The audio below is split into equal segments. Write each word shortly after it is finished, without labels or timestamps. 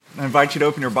I invite you to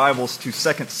open your Bibles to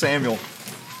 2 Samuel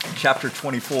chapter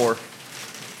 24. 2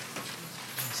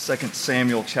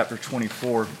 Samuel chapter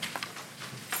 24.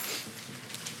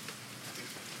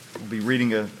 We'll be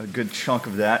reading a good chunk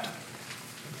of that.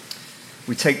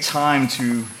 We take time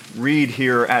to read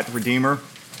here at Redeemer.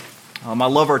 I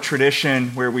love our tradition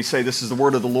where we say this is the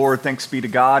word of the Lord, thanks be to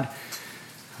God.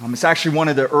 It's actually one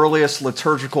of the earliest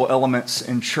liturgical elements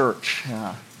in church.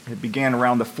 It began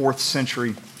around the 4th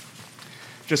century,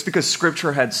 just because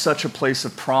Scripture had such a place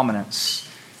of prominence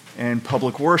in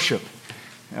public worship.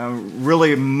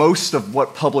 Really, most of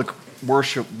what public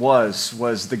worship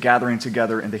was the gathering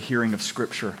together and the hearing of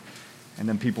Scripture, and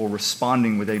then people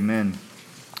responding with amen.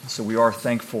 So we are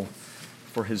thankful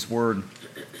for His Word.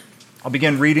 I'll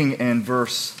begin reading in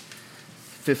verse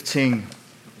 15.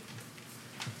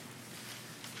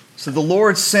 So the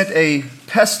Lord sent a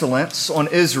pestilence on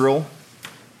Israel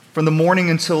from the morning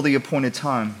until the appointed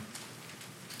time.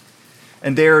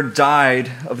 And there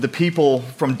died of the people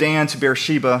from Dan to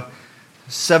Beersheba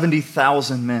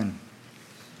 70,000 men.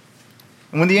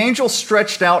 And when the angel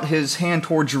stretched out his hand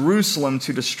toward Jerusalem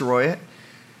to destroy it,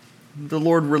 the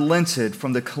Lord relented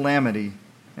from the calamity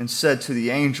and said to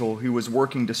the angel who was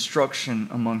working destruction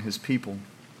among his people,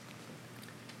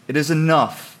 "It is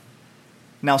enough.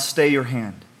 Now stay your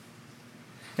hand."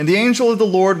 And the angel of the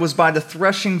Lord was by the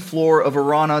threshing floor of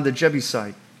Araunah the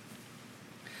Jebusite.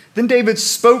 Then David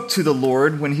spoke to the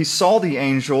Lord when he saw the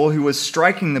angel who was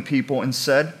striking the people and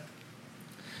said,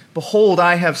 "Behold,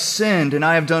 I have sinned and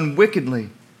I have done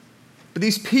wickedly. But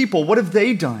these people, what have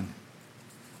they done?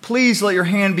 Please let your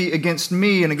hand be against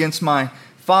me and against my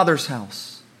father's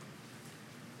house."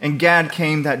 And Gad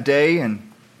came that day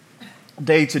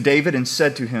to David and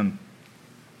said to him,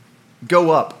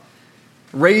 "Go up,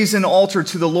 raise an altar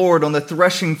to the Lord on the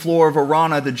threshing floor of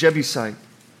Araunah the Jebusite."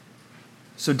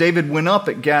 So David went up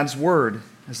at Gad's word,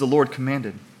 as the Lord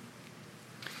commanded.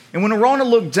 And when Araunah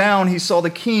looked down, he saw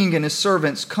the king and his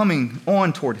servants coming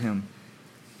on toward him.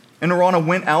 And Araunah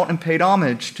went out and paid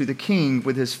homage to the king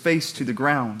with his face to the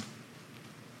ground.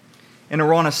 And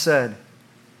Araunah said,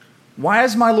 "Why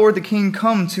has my lord the king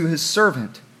come to his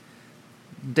servant?"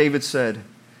 David said,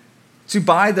 "To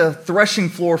buy the threshing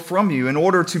floor from you in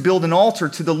order to build an altar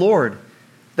to the Lord,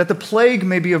 that the plague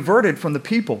may be averted from the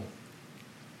people."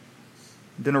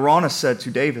 Then Araunah said to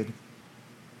David,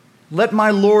 "Let my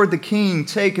lord the king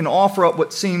take and offer up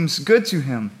what seems good to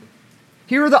him.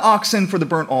 Here are the oxen for the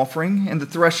burnt offering, and the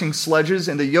threshing sledges,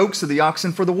 and the yokes of the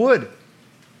oxen for the wood.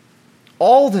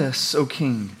 All this, O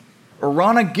king,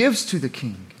 Araunah gives to the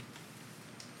king."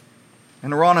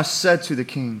 And Araunah said to the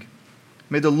king,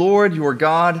 "May the Lord your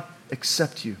God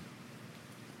accept you."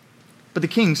 But the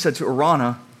king said to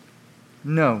Araunah,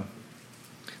 "No,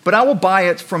 but I will buy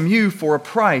it from you for a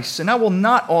price, and I will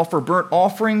not offer burnt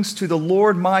offerings to the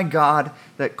Lord my God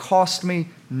that cost me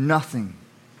nothing."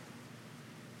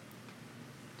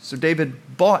 So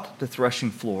David bought the threshing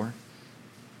floor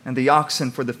and the oxen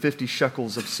for the 50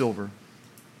 shekels of silver.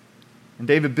 And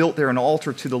David built there an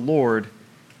altar to the Lord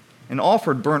and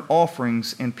offered burnt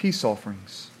offerings and peace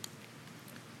offerings.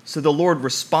 So the Lord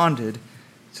responded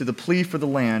to the plea for the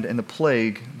land, and the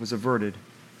plague was averted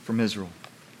from Israel.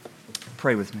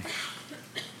 Pray with me.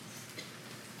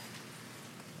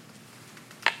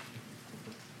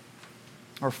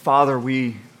 Our Father,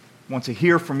 we want to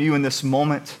hear from you in this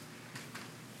moment.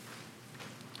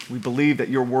 We believe that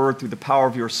your word, through the power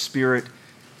of your Spirit,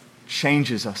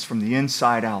 changes us from the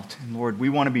inside out. And Lord, we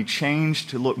want to be changed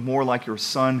to look more like your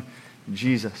Son,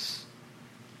 Jesus.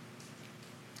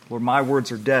 Lord, my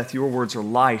words are death, your words are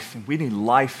life, and we need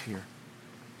life here.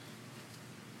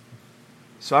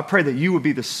 So I pray that you would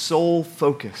be the sole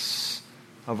focus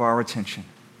of our attention.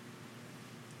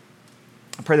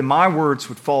 I pray that my words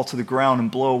would fall to the ground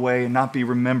and blow away and not be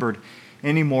remembered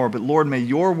anymore. But Lord, may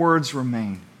your words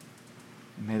remain,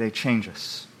 and may they change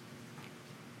us.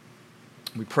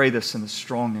 We pray this in the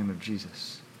strong name of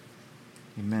Jesus.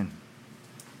 Amen.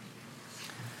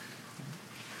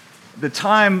 The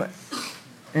time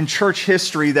in church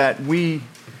history that we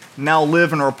now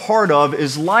live and are a part of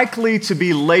is likely to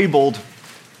be labeled,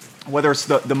 whether it's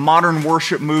the modern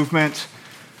worship movement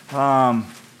or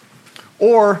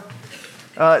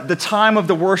the time of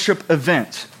the worship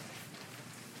event.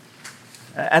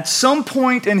 At some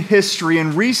point in history,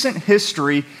 in recent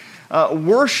history,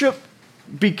 worship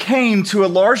became to a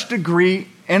large degree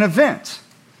an event.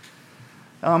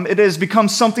 It has become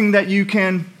something that you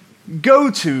can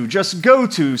just go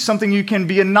to, something you can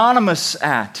be anonymous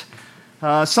at,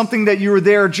 something that you are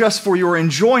there just for your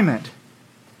enjoyment.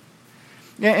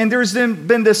 And there's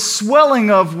been this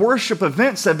swelling of worship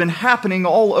events that have been happening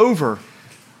all over,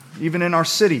 even in our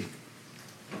city.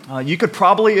 You could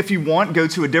probably, if you want, go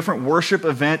to a different worship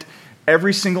event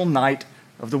every single night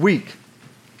of the week.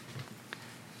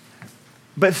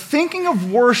 But thinking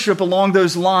of worship along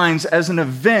those lines as an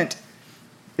event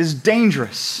is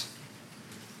dangerous,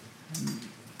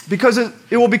 because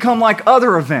it will become like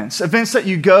other events that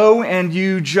you go and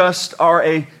you just are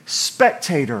a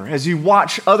spectator as you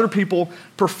watch other people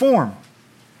perform.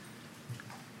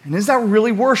 And is that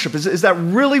really worship? Is that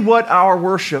really what our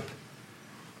worship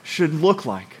should look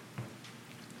like?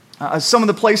 Some of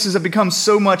the places have become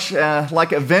so much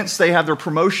like events, they have their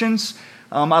promotions.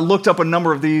 I looked up a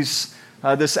number of these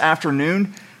this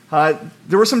afternoon.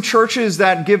 There were some churches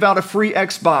that give out a free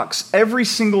Xbox every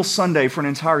single Sunday for an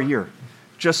entire year,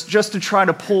 just to try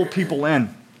to pull people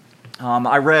in.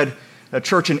 I read a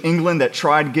church in England that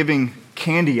tried giving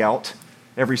candy out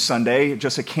every Sunday,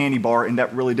 just a candy bar, and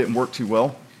that really didn't work too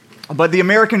well. But the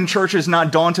American church is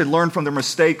not daunted, learned from their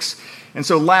mistakes. And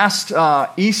so last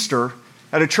Easter,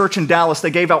 at a church in Dallas, they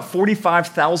gave out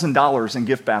 $45,000 in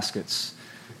gift baskets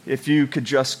if you could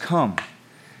just come.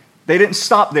 They didn't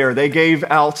stop there. They gave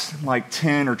out like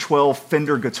 10 or 12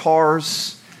 Fender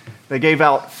guitars. They gave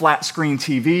out flat screen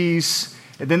TVs.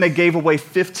 And then they gave away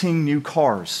 15 new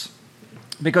cars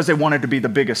because they wanted to be the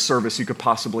biggest service you could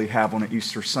possibly have on an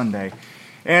Easter Sunday.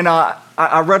 And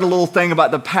I read a little thing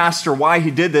about the pastor, why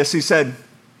he did this. He said,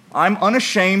 "I'm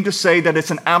unashamed to say that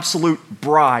it's an absolute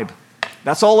bribe."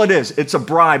 That's all it is. It's a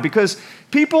bribe because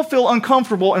people feel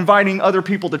uncomfortable inviting other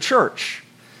people to church.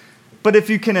 But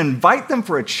if you can invite them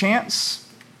for a chance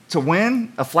to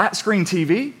win a flat screen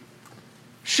TV,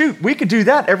 shoot, we could do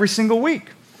that every single week.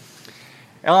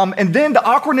 And then the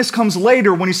awkwardness comes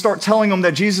later when you start telling them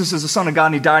that Jesus is the Son of God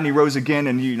and he died and he rose again,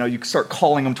 and you start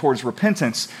calling them towards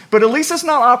repentance. But at least it's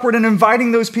not awkward in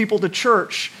inviting those people to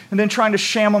church and then trying to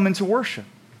sham them into worship.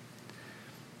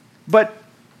 But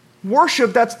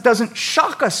worship, that doesn't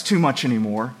shock us too much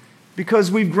anymore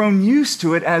because we've grown used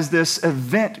to it as this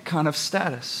event kind of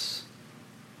status.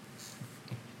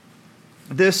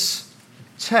 This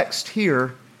text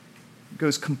here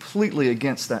goes completely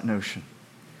against that notion.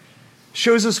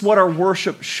 Shows us what our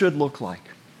worship should look like.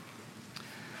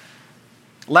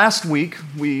 Last week,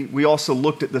 we also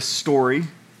looked at this story.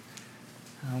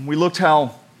 We looked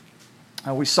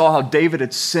we saw how David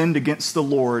had sinned against the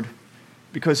Lord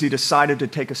because he decided to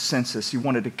take a census. He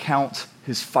wanted to count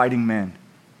his fighting men.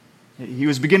 He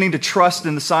was beginning to trust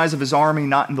in the size of his army,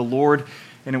 not in the Lord,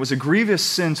 and it was a grievous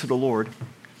sin to the Lord.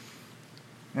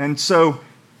 And so,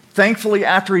 thankfully,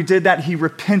 after he did that, he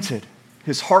repented.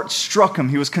 His heart struck him.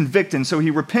 He was convicted, and so he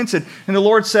repented. And the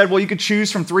Lord said, well, you could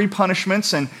choose from 3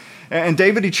 punishments. And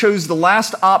David, he chose the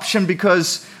last option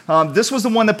because this was the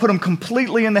one that put him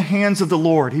completely in the hands of the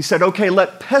Lord. He said, okay,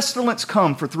 let pestilence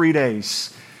come for 3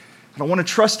 days. I don't want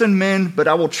to trust in men, but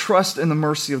I will trust in the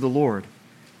mercy of the Lord.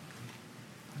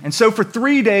 And so for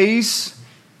 3 days,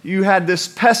 you had this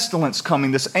pestilence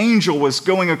coming. This angel was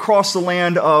going across the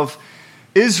land of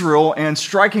Israel and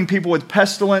striking people with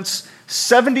pestilence.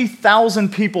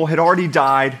 70,000 people had already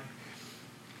died.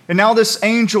 And now this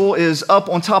angel is up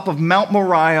on top of Mount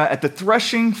Moriah at the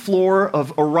threshing floor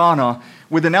of Araunah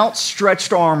with an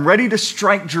outstretched arm ready to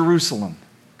strike Jerusalem.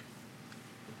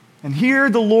 And here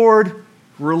the Lord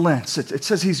relents. It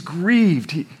says he's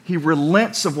grieved. He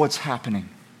relents of what's happening.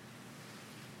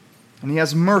 And he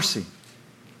has mercy.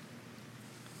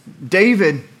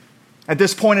 David, at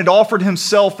this point, had offered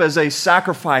himself as a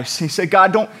sacrifice. He said,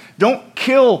 God, don't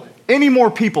kill any more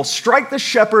people. Strike the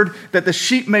shepherd that the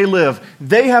sheep may live.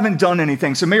 They haven't done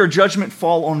anything, so may your judgment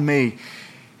fall on me.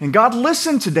 And God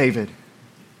listened to David.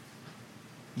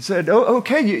 He said, oh,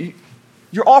 okay,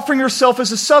 you're offering yourself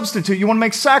as a substitute. You want to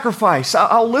make sacrifice.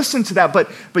 I'll listen to that,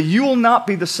 but you will not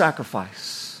be the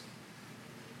sacrifice.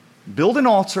 Build an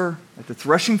altar at the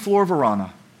threshing floor of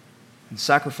Araunah and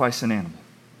sacrifice an animal.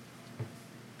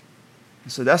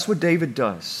 And so that's what David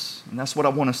does, and that's what I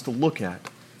want us to look at.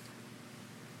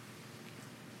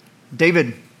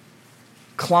 David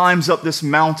climbs up this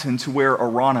mountain to where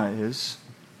Araunah is.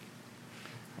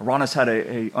 Araunah's had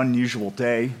an unusual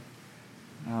day.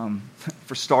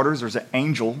 For starters, there's an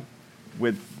angel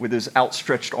with his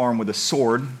outstretched arm with a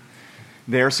sword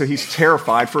there, so he's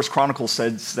terrified. First Chronicles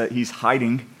says that he's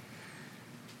hiding.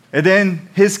 And then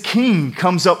his king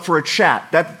comes up for a chat.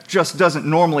 That just doesn't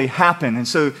normally happen. And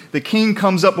so the king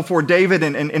comes up before David,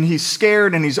 and he's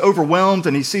scared and he's overwhelmed,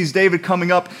 and he sees David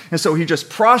coming up, and so he just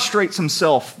prostrates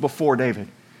himself before David.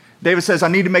 David says, I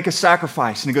need to make a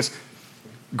sacrifice. And he goes,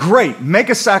 great, make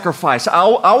a sacrifice.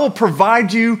 I will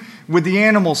provide you with the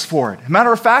animals for it.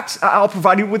 Matter of fact, I'll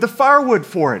provide you with the firewood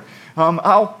for it.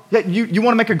 You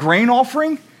want to make a grain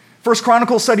offering? First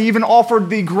Chronicles said he even offered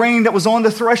the grain that was on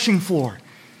the threshing floor.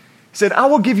 He said, I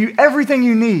will give you everything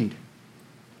you need.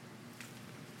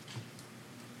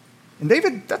 And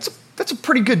David, that's a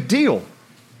pretty good deal.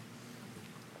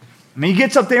 I mean, he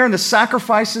gets up there and the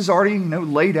sacrifice is already,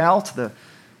 laid out. The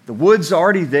wood's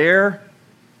already there.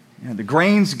 The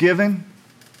grain's given.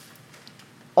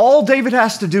 All David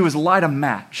has to do is light a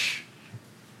match.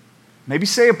 Maybe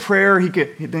say a prayer.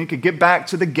 Then he could get back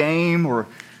to the game or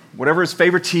whatever his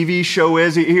favorite TV show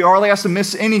is. He hardly has to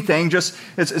miss anything. Just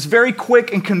it's very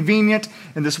quick and convenient,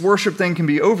 and this worship thing can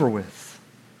be over with.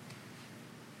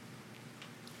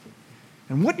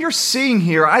 And what you're seeing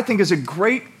here, I think, is a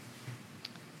great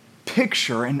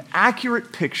picture, an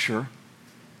accurate picture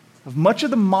of much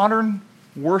of the modern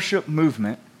worship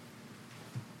movement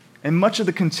and much of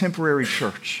the contemporary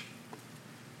church,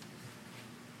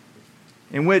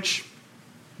 in which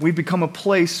we've become a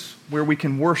place where we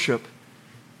can worship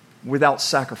without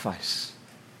sacrifice.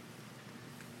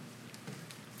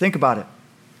 Think about it.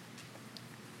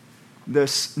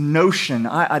 This notion,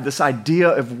 this idea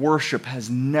of worship has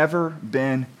never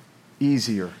been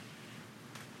easier.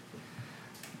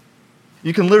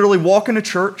 You can literally walk into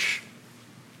church.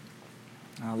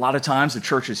 A lot of times the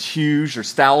church is huge,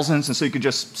 there's thousands, and so you could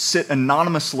just sit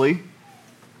anonymously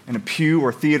in a pew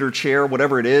or theater chair,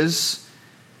 whatever it is,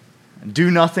 and do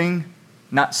nothing,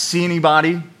 not see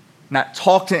anybody, not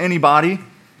talk to anybody,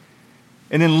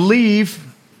 and then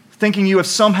leave thinking you have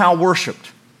somehow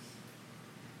worshiped.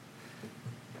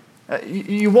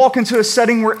 You walk into a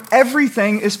setting where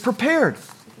everything is prepared.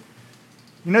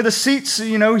 The seats,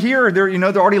 here,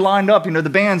 they're already lined up. The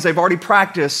bands, they've already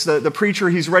practiced. The preacher,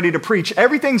 he's ready to preach.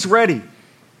 Everything's ready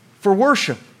for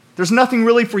worship. There's nothing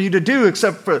really for you to do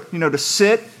except for, to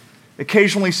sit,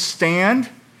 occasionally stand,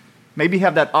 maybe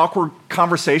have that awkward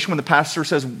conversation when the pastor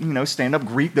says, stand up,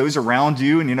 greet those around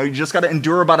you. And, you just got to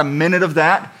endure about a minute of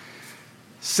that.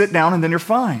 Sit down, and then you're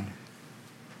fine.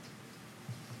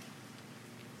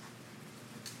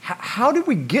 How did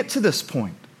we get to this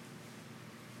point?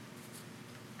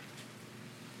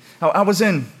 I was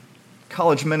in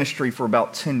college ministry for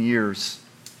about 10 years.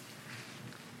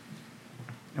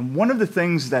 And one of the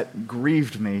things that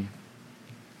grieved me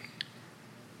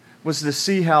was to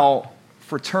see how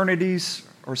fraternities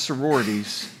or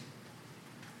sororities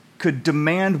could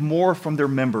demand more from their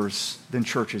members than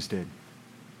churches did.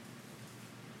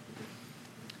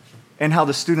 And how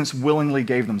the students willingly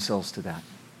gave themselves to that.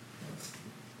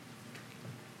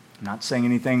 I'm not saying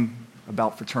anything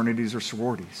about fraternities or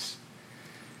sororities.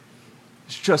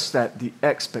 It's just that the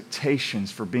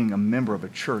expectations for being a member of a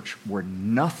church were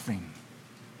nothing.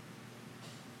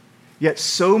 Yet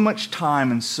so much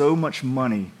time and so much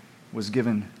money was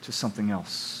given to something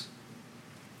else.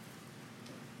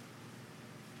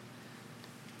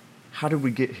 How did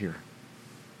we get here?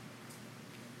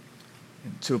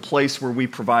 To a place where we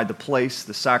provide the place,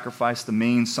 the sacrifice, the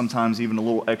means, sometimes even a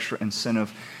little extra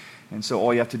incentive. And so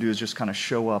all you have to do is just kind of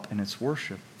show up and it's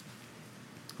worship.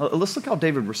 Let's look how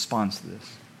David responds to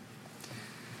this.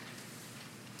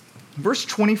 Verse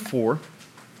 24,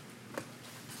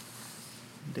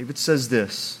 David says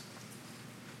this,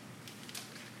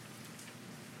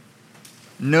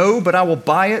 "No, but I will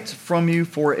buy it from you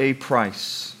for a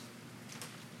price.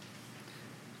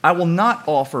 I will not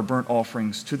offer burnt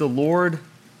offerings to the Lord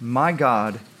my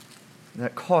God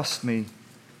that cost me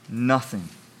nothing."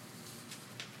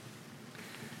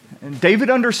 And David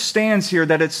understands here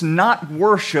that it's not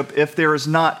worship if there is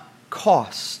not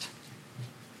cost.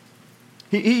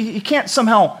 He can't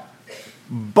somehow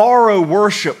borrow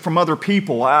worship from other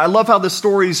people. I love how the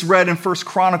story is read in 1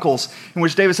 Chronicles, in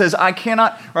which David says, I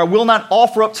will not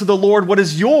offer up to the Lord what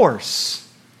is yours.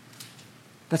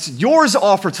 That's yours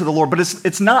offer to the Lord, but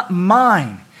it's not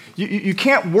mine. You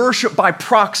can't worship by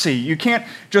proxy. You can't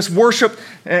just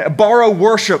borrow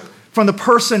worship from the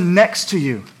person next to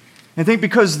you. And think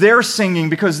because they're singing,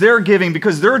 because they're giving,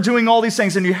 because they're doing all these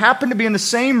things, and you happen to be in the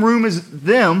same room as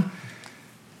them,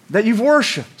 that you've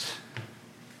worshiped.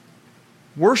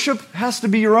 Worship has to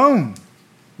be your own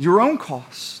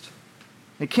cost.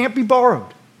 It can't be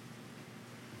borrowed.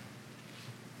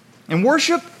 And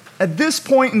worship at this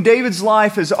point in David's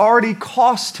life has already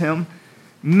cost him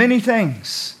many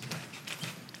things.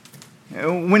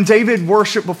 When David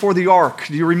worshiped before the ark,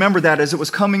 do you remember that as it was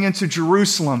coming into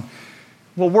Jerusalem?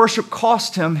 Well, worship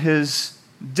cost him his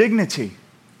dignity.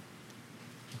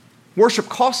 Worship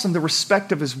cost him the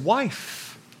respect of his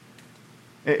wife.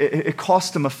 It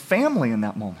cost him a family in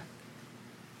that moment.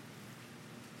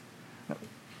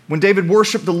 When David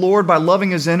worshiped the Lord by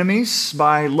loving his enemies,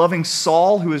 by loving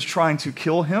Saul, who was trying to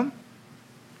kill him,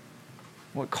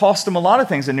 well, it cost him a lot of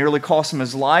things. It nearly cost him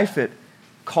his life. It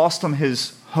cost him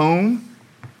his home.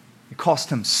 It cost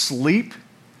him sleep.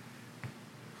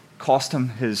 cost him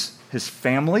his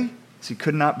family, as he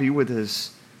could not be with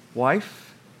his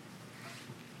wife.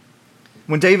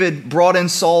 When David brought in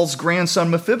Saul's grandson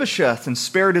Mephibosheth and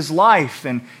spared his life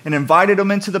and invited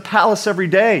him into the palace every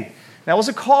day, that was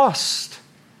a cost.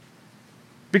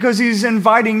 Because he's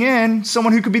inviting in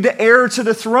someone who could be the heir to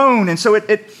the throne. And so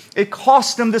it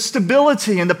cost him the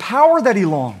stability and the power that he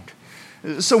longed.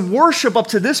 So worship up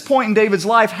to this point in David's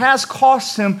life has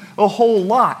cost him a whole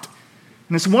lot.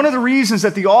 And it's one of the reasons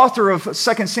that the author of 2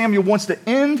 Samuel wants to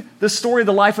end the story of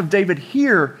the life of David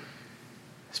here.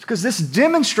 It's because this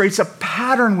demonstrates a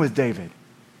pattern with David.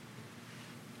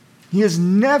 He has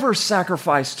never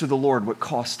sacrificed to the Lord what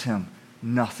cost him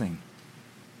nothing.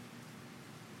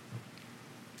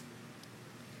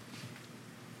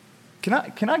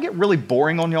 Can I get really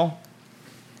boring on y'all?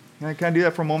 Can I do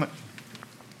that for a moment?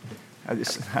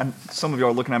 Some of y'all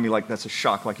are looking at me like that's a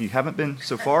shock, like you haven't been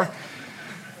so far.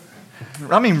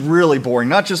 I mean really boring,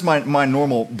 not just my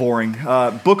normal boring.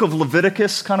 Book of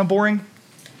Leviticus kind of boring.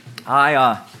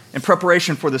 In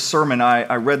preparation for this sermon,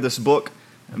 I read this book,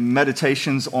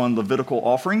 Meditations on Levitical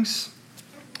Offerings.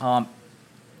 A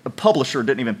publisher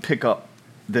didn't even pick up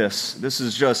this. This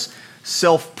is just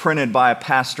self-printed by a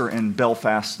pastor in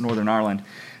Belfast, Northern Ireland.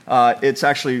 It's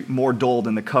actually more dull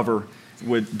than the cover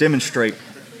would demonstrate.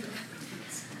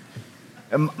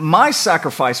 My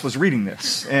sacrifice was reading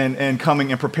this and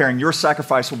coming and preparing. Your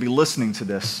sacrifice will be listening to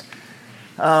this.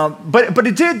 But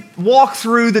it did walk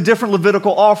through the different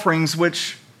Levitical offerings,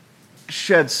 which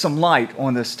shed some light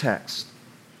on this text.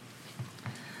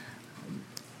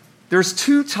 There's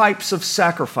two types of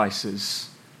sacrifices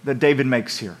that David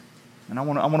makes here. And I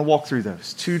want to walk through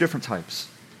those. Two different types.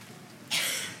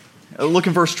 Look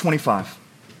in verse 25.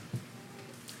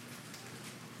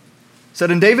 It said,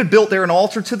 "And David built there an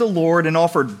altar to the Lord and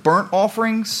offered burnt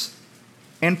offerings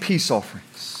and peace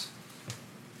offerings."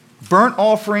 Burnt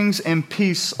offerings and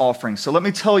peace offerings. So let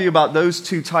me tell you about those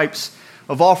two types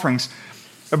of offerings.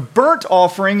 A burnt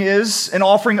offering is an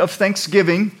offering of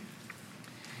thanksgiving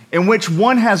in which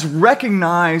one has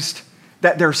recognized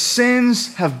that their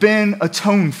sins have been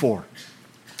atoned for.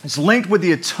 It's linked with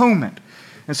the atonement.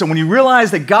 And so when you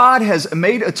realize that God has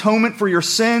made atonement for your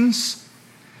sins,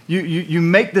 you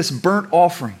make this burnt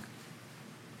offering.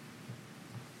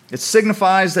 It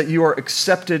signifies that you are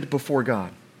accepted before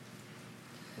God.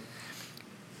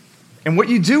 And what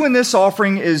you do in this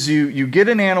offering is you get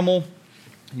an animal,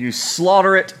 you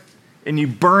slaughter it, and you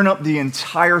burn up the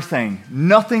entire thing.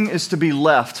 Nothing is to be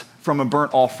left from a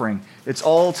burnt offering. It's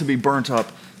all to be burnt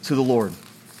up to the Lord.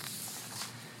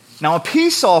 Now, a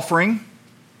peace offering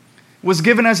was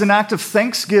given as an act of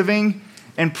thanksgiving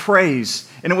and praise,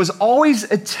 and it was always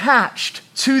attached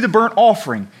to the burnt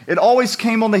offering. It always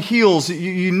came on the heels.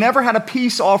 You never had a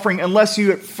peace offering unless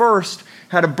you at first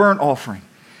had a burnt offering.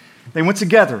 They went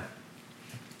together.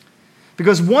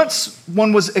 Because once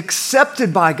one was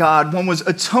accepted by God, one was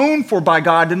atoned for by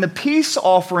God, then the peace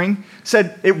offering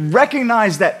said it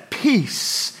recognized that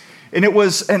peace, and it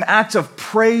was an act of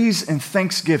praise and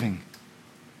thanksgiving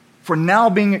for now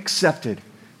being accepted.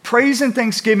 Praise and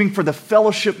thanksgiving for the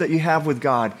fellowship that you have with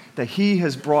God, that He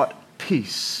has brought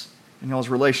peace in y'all's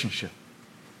relationship.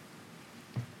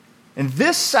 And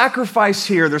this sacrifice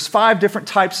here, there's 5 different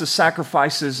types of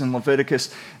sacrifices in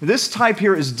Leviticus. This type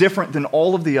here is different than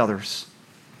all of the others.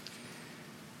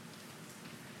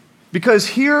 Because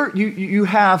here you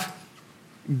have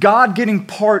God getting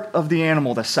part of the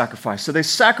animal that's sacrificed. So they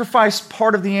sacrifice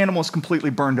part of the animal is completely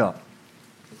burned up.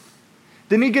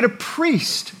 Then you get a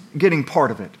priest getting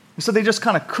part of it. And so they just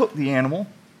kind of cook the animal,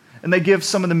 and they give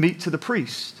some of the meat to the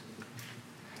priest.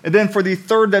 And then for the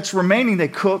third that's remaining, they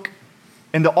cook,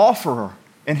 and the offerer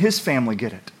and his family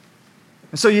get it.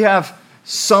 And so you have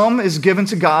some is given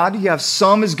to God, you have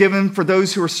some is given for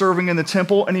those who are serving in the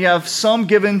temple, and you have some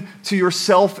given to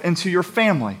yourself and to your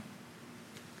family.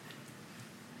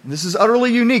 And this is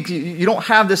utterly unique. You don't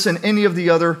have this in any of the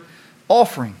other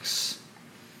offerings.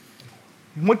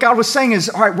 And what God was saying is,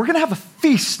 all right, we're going to have a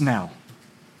feast now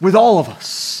with all of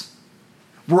us.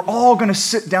 We're all going to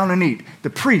sit down and eat. The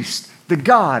priest, the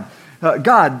God,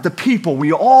 the people,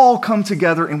 we all come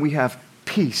together and we have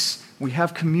peace. We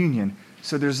have communion.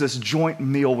 So there's this joint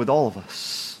meal with all of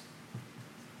us.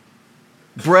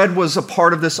 Bread was a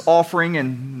part of this offering,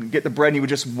 and you get the bread and you would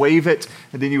just wave it,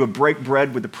 and then you would break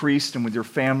bread with the priest and with your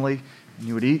family, and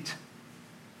you would eat.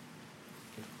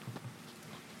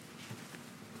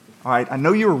 All right, I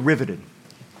know you were riveted.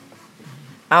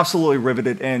 Absolutely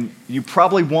riveted, and you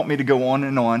probably want me to go on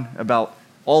and on about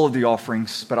all of the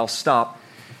offerings, but I'll stop.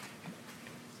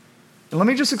 And let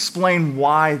me just explain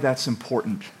why that's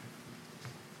important,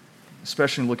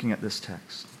 especially looking at this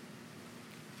text.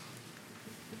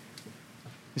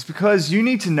 is because you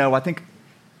need to know, I think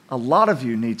a lot of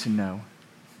you need to know,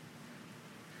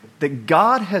 that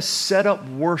God has set up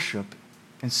worship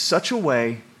in such a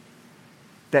way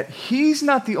that He's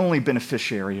not the only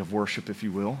beneficiary of worship, if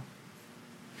you will.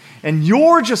 And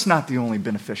you're just not the only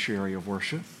beneficiary of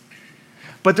worship.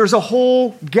 But there's a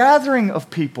whole gathering of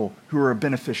people who are a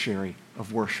beneficiary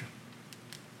of worship.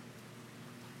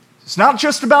 It's not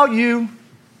just about you.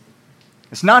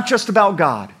 It's not just about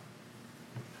God.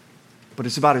 But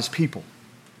it's about His people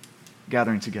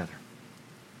gathering together.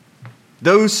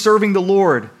 Those serving the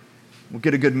Lord will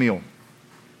get a good meal.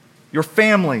 Your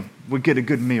family would get a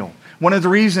good meal. One of the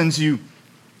reasons you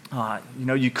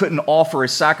couldn't offer a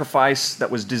sacrifice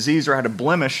that was diseased or had a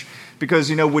blemish, because,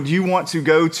 would you want to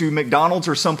go to McDonald's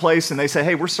or someplace and they say,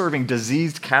 hey, we're serving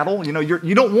diseased cattle?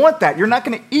 You don't want that. You're not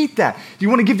going to eat that. You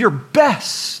want to give your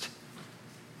best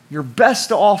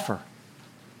to offer,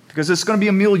 because it's going to be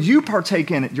a meal you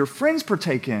partake in, your friends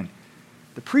partake in,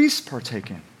 the priests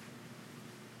partake in.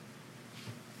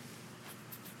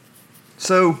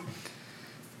 So,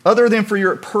 other than for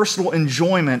your personal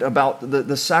enjoyment about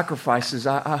the sacrifices,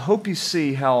 I hope you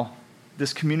see how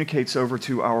this communicates over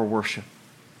to our worship.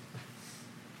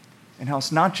 And how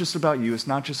it's not just about you, it's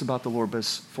not just about the Lord, but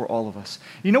it's for all of us.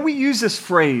 We use this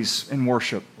phrase in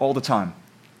worship all the time.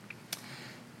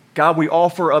 God, we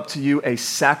offer up to you a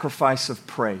sacrifice of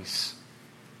praise.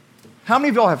 How many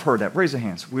of y'all have heard that? Raise your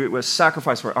hands. We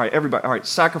sacrifice. All right, everybody. All right,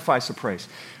 sacrifice of praise.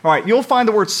 All right, you'll find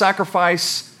the word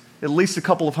sacrifice at least a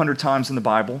couple of hundred times in the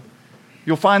Bible.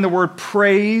 You'll find the word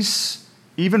praise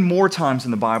even more times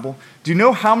in the Bible. Do you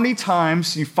know how many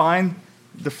times you find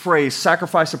the phrase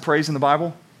sacrifice of praise in the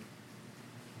Bible?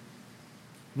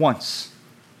 Once.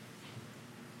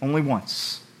 Only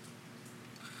once.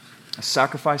 A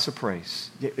sacrifice of praise.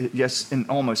 Yes, in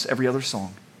almost every other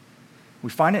song.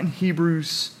 We find it in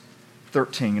Hebrews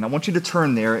 13, and I want you to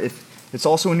turn there. It's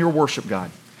also in your worship guide.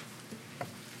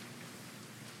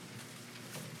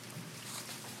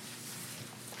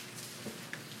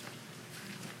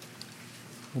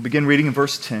 We'll begin reading in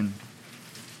verse 10.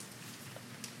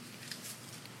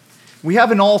 We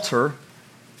have an altar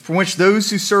from which those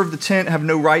who serve the tent have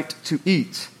no right to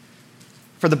eat.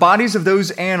 For the bodies of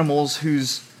those animals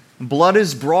whose blood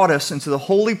is brought us into the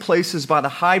holy places by the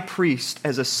high priest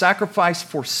as a sacrifice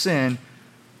for sin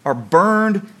are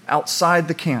burned outside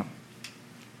the camp.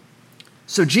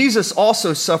 So Jesus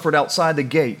also suffered outside the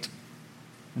gate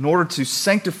in order to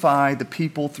sanctify the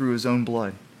people through His own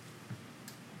blood.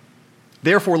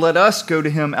 Therefore, let us go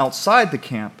to Him outside the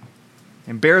camp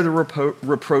and bear the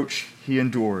reproach He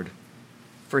endured.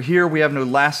 For here we have no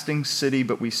lasting city,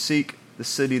 but we seek the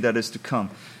city that is to come.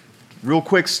 Real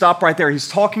quick, stop right there. He's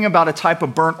talking about a type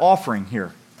of burnt offering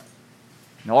here.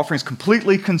 The offering is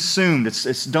completely consumed.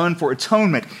 It's done for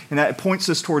atonement, and that points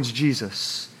us towards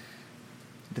Jesus.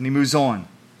 Then he moves on.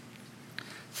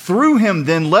 Through Him,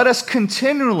 then, let us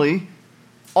continually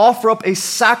offer up a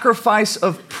sacrifice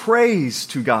of praise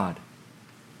to God.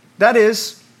 That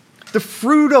is, the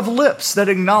fruit of lips that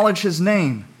acknowledge His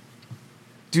name.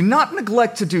 Do not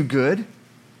neglect to do good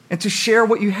and to share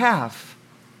what you have,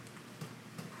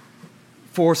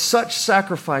 for such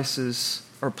sacrifices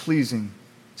are pleasing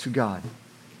to God.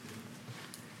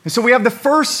 And so we have the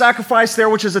first sacrifice there,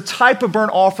 which is a type of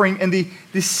burnt offering, and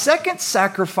the second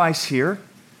sacrifice here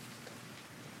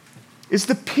is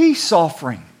the peace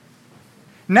offering.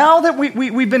 Now that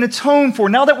we've been atoned for,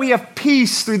 now that we have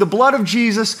peace through the blood of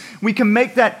Jesus, we can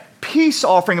make that peace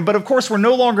offering. But of course, we're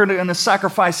no longer going to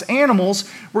sacrifice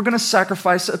animals. We're going to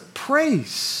sacrifice a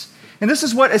praise. And this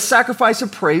is what a sacrifice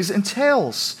of praise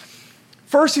entails.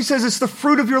 First, he says it's the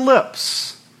fruit of your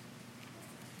lips.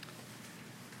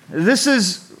 This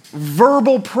is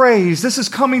verbal praise. This is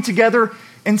coming together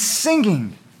and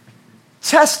singing,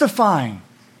 testifying,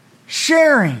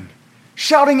 sharing,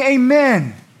 shouting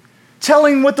amen,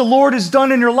 telling what the Lord has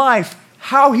done in your life,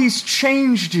 how He's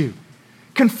changed you,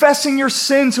 confessing your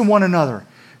sin to one another.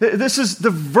 This is the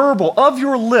verbal, of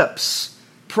your lips,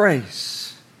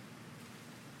 praise.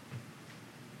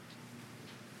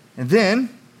 And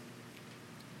then,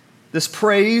 this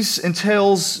praise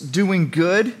entails doing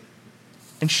good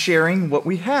and sharing what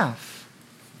we have.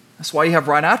 That's why you have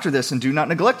right after this, and do not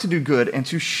neglect to do good and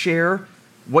to share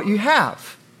what you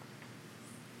have.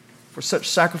 For such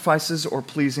sacrifices are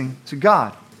pleasing to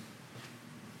God.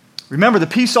 Remember, the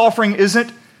peace offering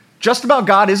isn't just about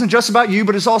God, isn't just about you,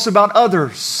 but it's also about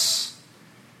others.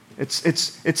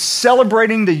 It's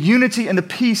celebrating the unity and the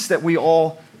peace that we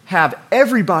all have.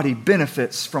 Everybody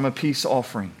benefits from a peace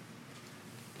offering.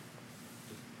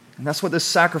 And that's what this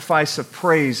sacrifice of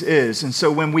praise is. And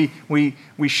so when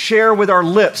we share with our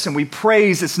lips and we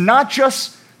praise, it's not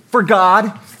just for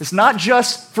God. It's not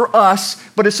just for us,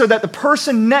 but it's so that the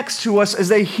person next to us, as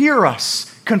they hear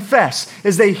us confess,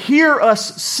 as they hear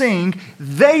us sing,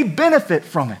 they benefit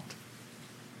from it.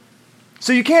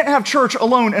 So you can't have church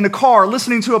alone in a car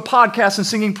listening to a podcast and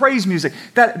singing praise music.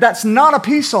 That's not a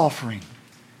peace offering.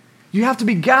 You have to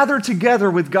be gathered together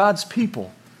with God's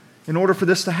people in order for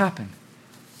this to happen,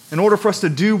 in order for us to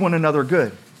do one another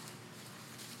good.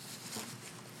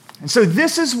 And so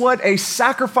this is what a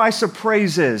sacrifice of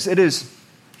praise is. It is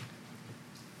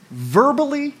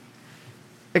verbally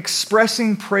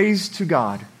expressing praise to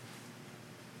God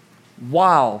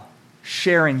while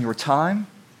sharing your time,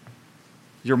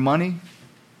 your money,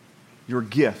 your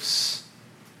gifts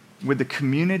with the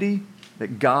community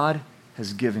that God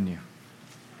has given you.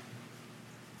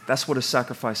 That's what a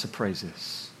sacrifice of praise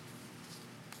is.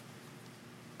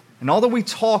 And although we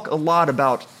talk a lot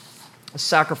about a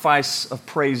sacrifice of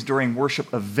praise during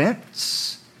worship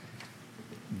events,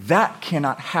 that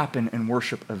cannot happen in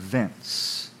worship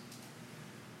events.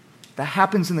 That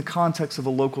happens in the context of a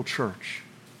local church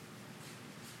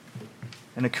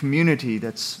and a community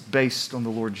that's based on the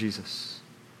Lord Jesus.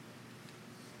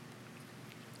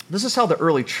 This is how the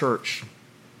early church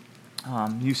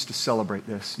used to celebrate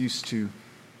this, used to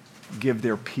give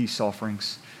their peace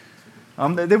offerings.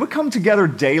 They would come together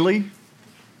daily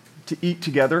to eat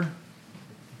together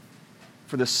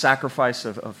for the sacrifice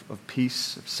of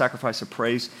peace, sacrifice of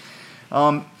praise.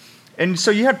 And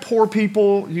so you had poor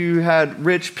people, you had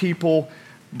rich people,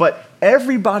 but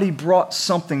everybody brought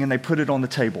something and they put it on the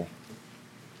table.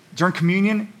 During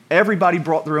communion, everybody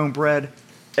brought their own bread,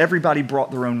 everybody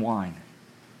brought their own wine.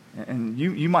 And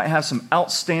you might have some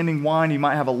outstanding wine, you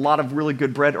might have a lot of really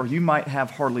good bread, or you might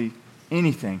have hardly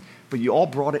anything, but you all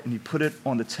brought it and you put it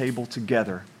on the table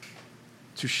together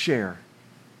to share.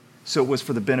 So it was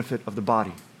for the benefit of the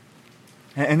body.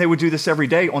 And they would do this every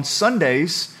day. On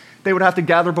Sundays, they would have to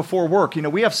gather before work. You know,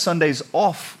 we have Sundays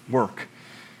off work.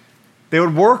 They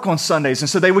would work on Sundays, and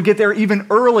so they would get there even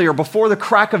earlier, before the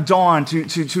crack of dawn,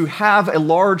 to have a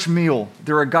large meal,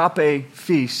 their agape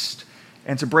feast,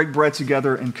 and to break bread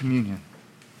together in communion.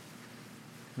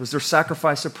 It was their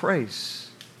sacrifice of praise.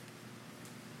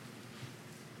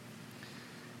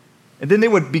 And then they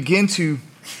would begin to,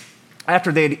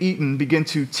 after they had eaten, begin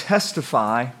to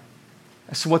testify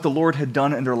as to what the Lord had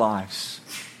done in their lives.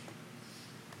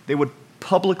 They would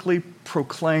publicly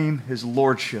proclaim His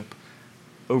lordship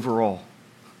over all.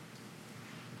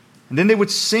 And then they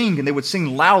would sing, and they would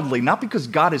sing loudly, not because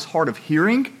God is hard of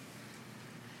hearing,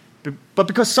 but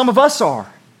because some of us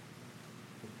are.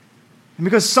 And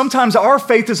because sometimes our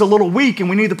faith is a little weak and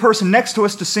we need the person next to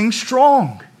us to sing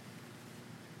strong,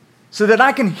 so that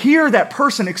I can hear that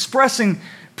person expressing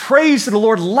praise to the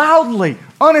Lord loudly,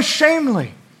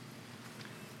 unashamedly.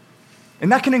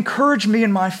 And that can encourage me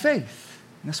in my faith.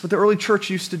 And that's what the early church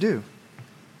used to do.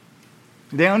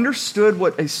 They understood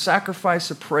what a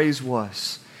sacrifice of praise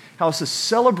was, how it's a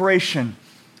celebration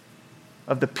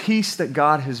of the peace that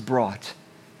God has brought.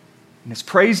 And it's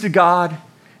praise to God,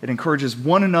 it encourages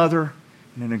one another,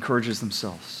 and it encourages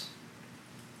themselves.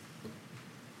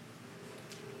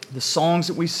 The songs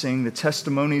that we sing, the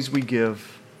testimonies we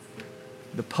give,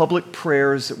 the public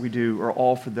prayers that we do are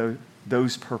all for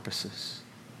those purposes.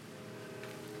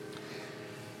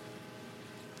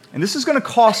 And this is going to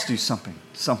cost you something.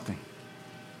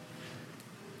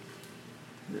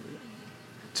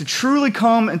 To truly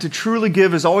come and to truly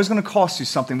give is always going to cost you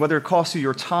something, whether it costs you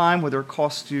your time, whether it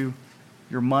costs you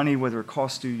your money, whether it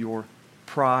costs you your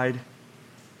pride.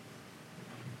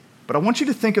 But I want you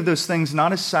to think of those things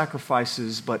not as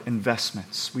sacrifices, but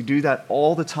investments. We do that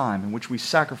all the time, in which we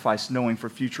sacrifice knowing for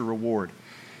future reward.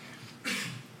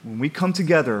 When we come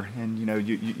together, and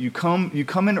you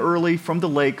come in early from the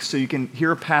lake so you can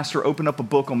hear a pastor open up a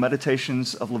book on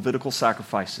meditations of Levitical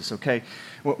sacrifices, okay?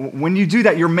 When you do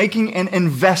that, you're making an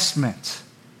investment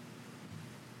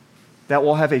that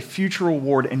will have a future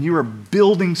reward, and you are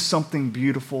building something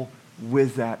beautiful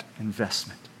with that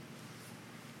investment.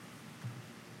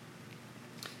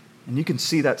 And you can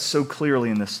see that so clearly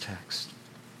in this text.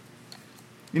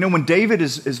 You know, when David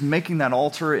is making that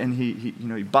altar, and he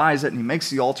buys it and he makes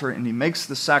the altar and he makes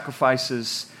the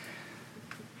sacrifices,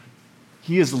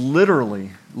 he is literally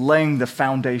laying the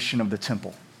foundation of the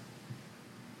temple.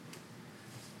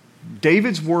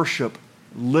 David's worship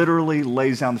literally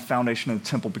lays down the foundation of the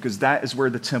temple, because that is where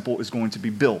the temple is going to be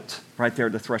built, right there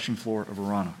at the threshing floor of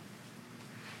Araunah.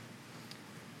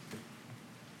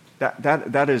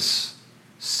 That is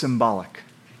symbolic.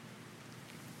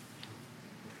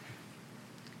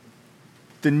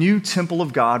 The new temple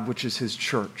of God, which is His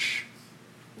church,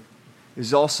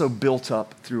 is also built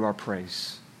up through our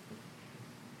praise.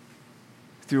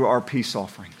 through our peace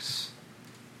offerings.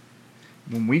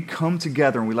 When we come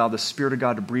together and we allow the Spirit of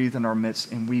God to breathe in our midst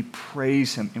and we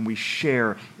praise Him and we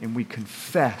share and we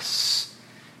confess,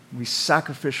 we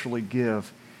sacrificially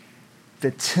give,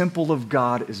 the temple of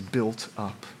God is built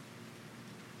up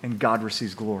and God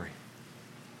receives glory.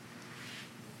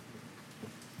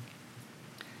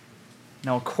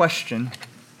 Now, a question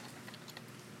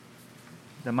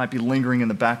that might be lingering in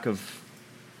the back of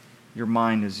your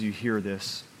mind as you hear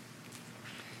this.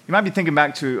 You might be thinking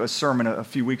back to a sermon a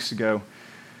few weeks ago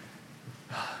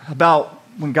about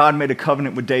when God made a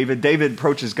covenant with David. David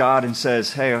approaches God and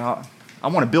says, hey, I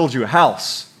want to build you a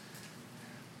house.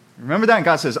 Remember that? And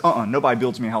God says, nobody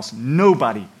builds me a house.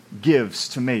 Nobody gives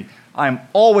to me. I am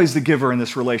always the giver in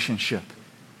this relationship.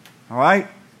 All right?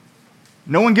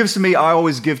 No one gives to me, I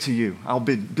always give to you. I'll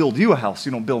build you a house.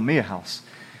 You don't build me a house.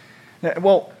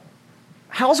 Well,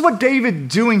 how's what David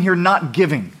doing here not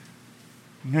giving?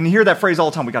 And you hear that phrase all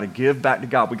the time, we got to give back to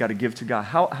God. We got to give to God.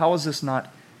 How is this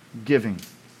not giving?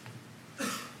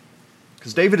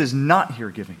 Because David is not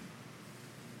here giving.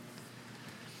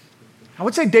 I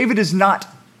would say David is not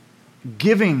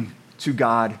giving to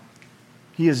God.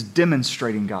 He is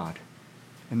demonstrating God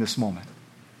in this moment.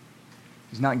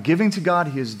 He's not giving to God,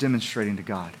 he is demonstrating to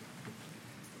God.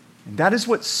 And that is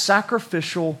what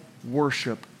sacrificial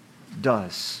worship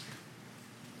does.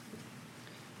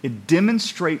 It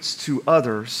demonstrates to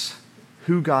others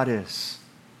who God is.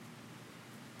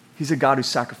 He's a God who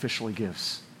sacrificially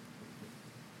gives.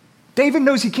 David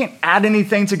knows he can't add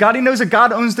anything to God. He knows that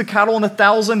God owns the cattle on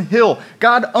 1,000 hill.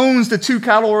 God owns the 2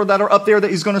 cattle that are up there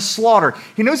that he's going to slaughter.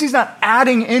 He knows he's not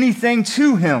adding anything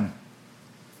to him.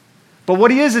 But what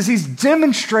he is he's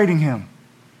demonstrating him.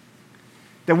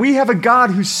 That we have a God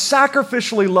who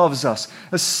sacrificially loves us.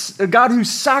 A God who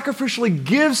sacrificially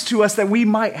gives to us that we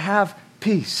might have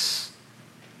peace.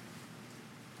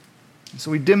 And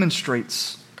so he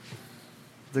demonstrates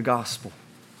the gospel.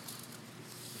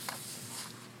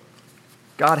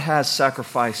 God has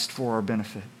sacrificed for our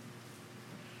benefit.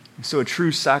 And so a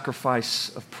true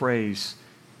sacrifice of praise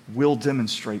will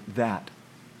demonstrate that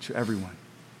to everyone.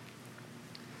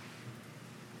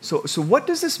 So what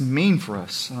does this mean for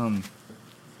us?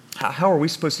 How are we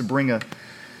supposed to bring a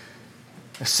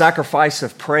sacrifice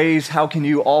of praise? How can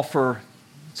you offer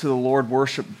to the Lord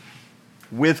worship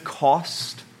with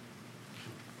cost?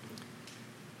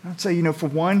 I'd say, for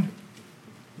one,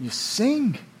 you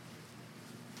sing.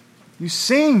 You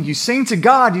sing to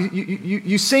God.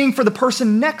 You sing for the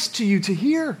person next to you to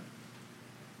hear.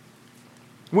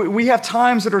 We have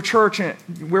times at our church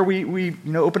where we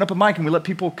open up a mic and we let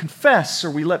people confess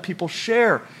or we let people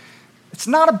share. It's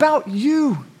not about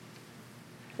you.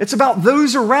 It's about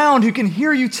those around who can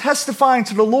hear you testifying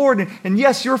to the Lord. And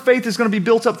yes, your faith is going to be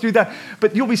built up through that.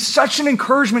 But you'll be such an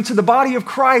encouragement to the body of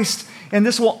Christ, and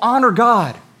this will honor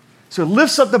God. So it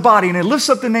lifts up the body and it lifts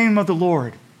up the name of the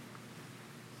Lord.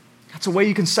 That's a way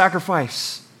you can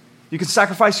sacrifice. You can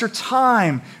sacrifice your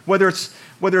time, whether it's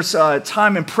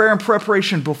time in prayer and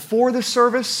preparation before the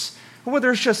service, or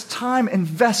whether it's just time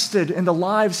invested in the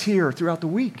lives here throughout the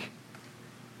week,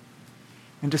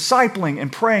 and discipling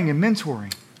and praying and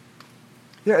mentoring.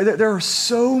 There are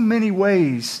so many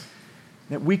ways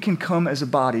that we can come as a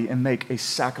body and make a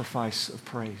sacrifice of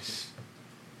praise,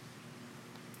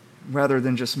 rather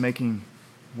than just making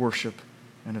worship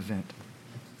an event.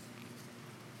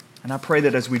 And I pray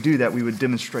that as we do that, we would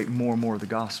demonstrate more and more of the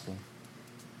gospel.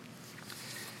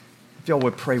 If y'all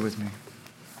would pray with me.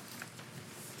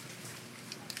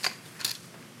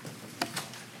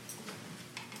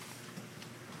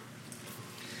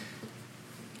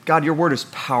 God, your word is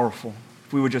powerful.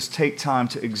 If we would just take time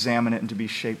to examine it and to be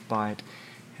shaped by it.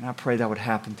 And I pray that would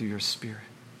happen through your Spirit.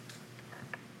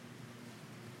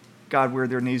 God, where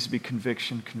there needs to be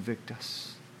conviction, convict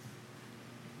us.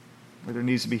 Where there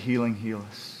needs to be healing, heal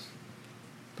us.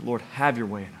 But Lord, have your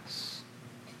way in us.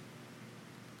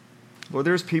 Lord,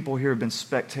 there's people here who have been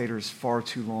spectators far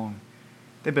too long.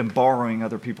 They've been borrowing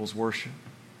other people's worship.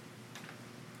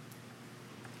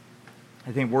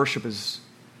 I think worship is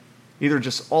either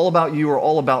just all about you or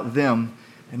all about them,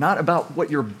 and not about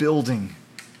what you're building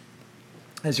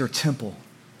as your temple,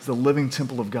 as the living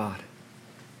temple of God.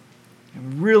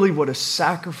 And really what a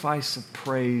sacrifice of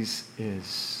praise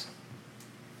is.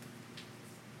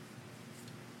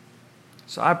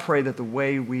 So I pray that the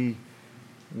way we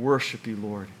worship you,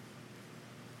 Lord,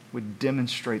 would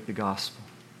demonstrate the gospel.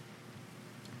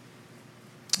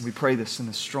 We pray this in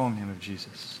the strong name of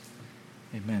Jesus.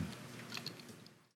 Amen.